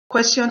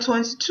Question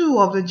 22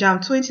 of the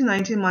JAMB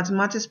 2019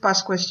 Mathematics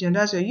Past Question.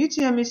 That's your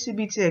UTME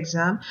CBT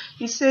exam.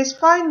 It says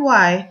find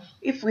y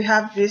if we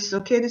have this.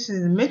 Okay, this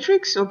is the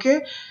matrix.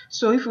 Okay,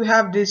 so if we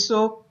have this,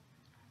 so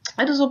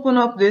let us open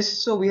up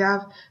this. So we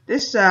have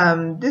this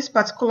this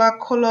particular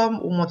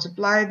column will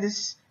multiply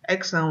this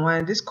x and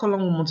y. This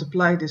column will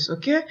multiply this,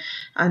 okay,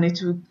 and it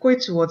will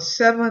equate to what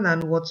 7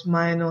 and what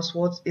minus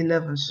what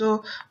 11.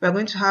 So we are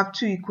going to have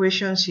two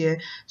equations here.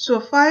 So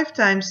 5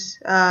 times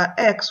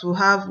x we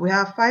have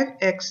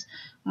 5x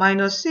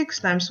minus 6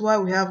 times y,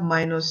 we have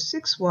minus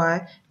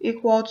 6y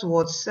equal to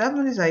what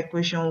 7 is our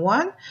equation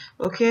 1.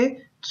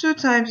 Okay, 2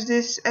 times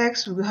this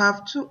x we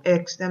have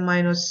 2x, then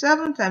minus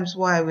 7 times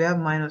y we have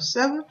minus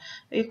 7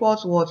 equal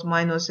to what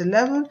minus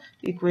 11,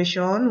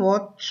 equation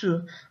what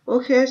 2.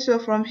 Okay, so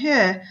from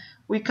here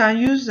we can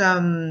use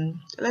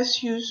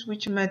let's use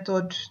which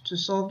method to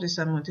solve the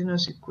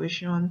simultaneous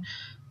equation.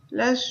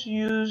 Let's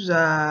use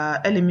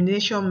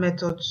elimination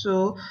method.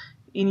 So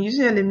in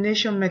using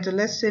elimination method,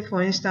 let's say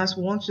for instance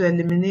we want to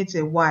eliminate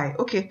a y.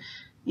 Okay,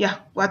 yeah,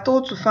 we're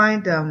told to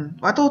find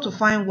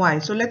y,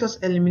 so let us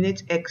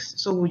eliminate x.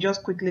 So we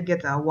just quickly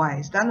get our y.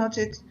 Is that not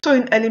it? So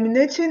in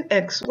eliminating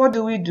x, what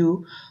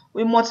do?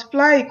 We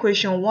multiply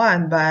equation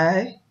 1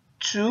 by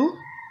 2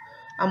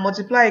 and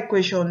multiply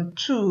equation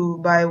 2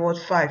 by what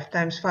 5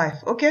 times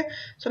 5. Okay,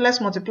 so let's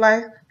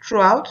multiply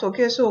throughout.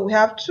 Okay, so we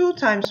have 2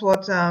 times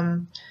what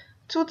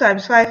 2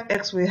 times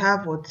 5x we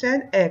have what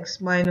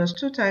 10x minus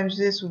 2 times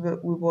this we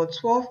got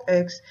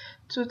 12x,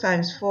 2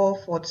 times 4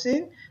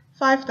 14,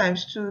 5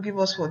 times 2 give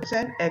us what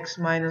 10x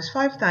minus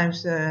 5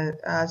 times 7,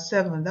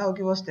 that will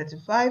give us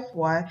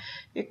 35y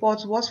equal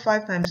to what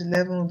 5 times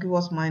 11 will give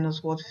us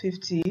minus what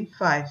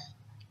 55.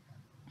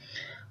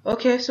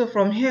 Okay, so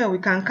from here we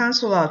can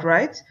cancel out,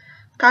 right?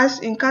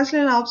 In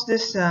cancelling out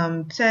this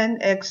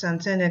 10x and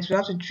 10x, we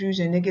have to choose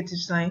a negative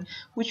sign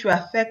which will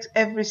affect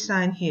every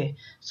sign here.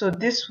 So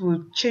this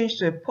will change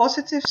to a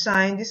positive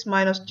sign, this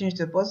minus change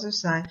to a positive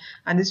sign,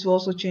 and this will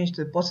also change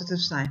to a positive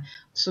sign.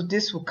 So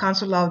this will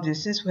cancel out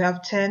this since we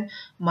have 10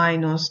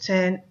 minus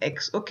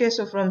 10x. Okay,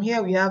 so from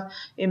here we have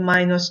a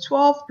minus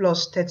 12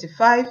 plus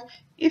 35.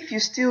 If you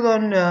still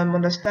don't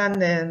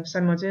understand the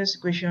simultaneous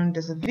equation,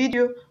 there's a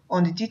video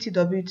on the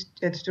DTW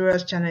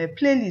tutorials channel, a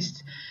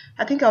playlist.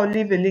 I think I'll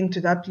leave a link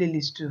to that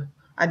playlist too.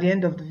 At the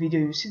end of the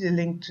video, you see the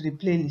link to the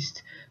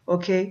playlist.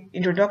 Okay,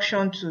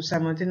 introduction to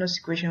simultaneous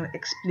equation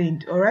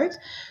explained. All right,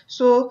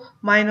 so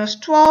minus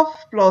 12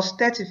 plus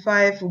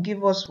 35 will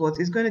give us what?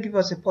 It's going to give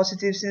us a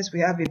positive since we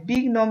have a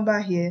big number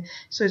here.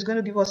 So it's going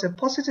to give us a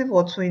positive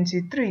or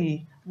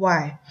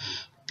 23y.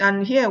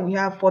 And here we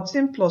have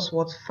 14 plus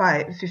what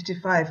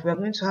 55. We are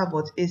going to have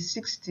what a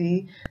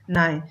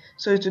 69.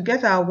 So to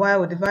get our y,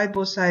 we'll divide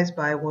both sides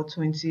by what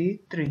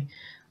 23.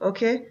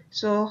 Okay,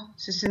 so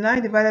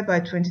 69 divided by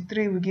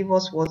 23 will give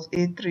us what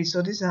a 3.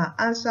 So this is our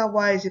answer,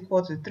 y is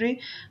equal to 3.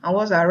 And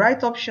what's our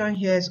right option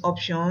here is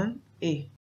option A.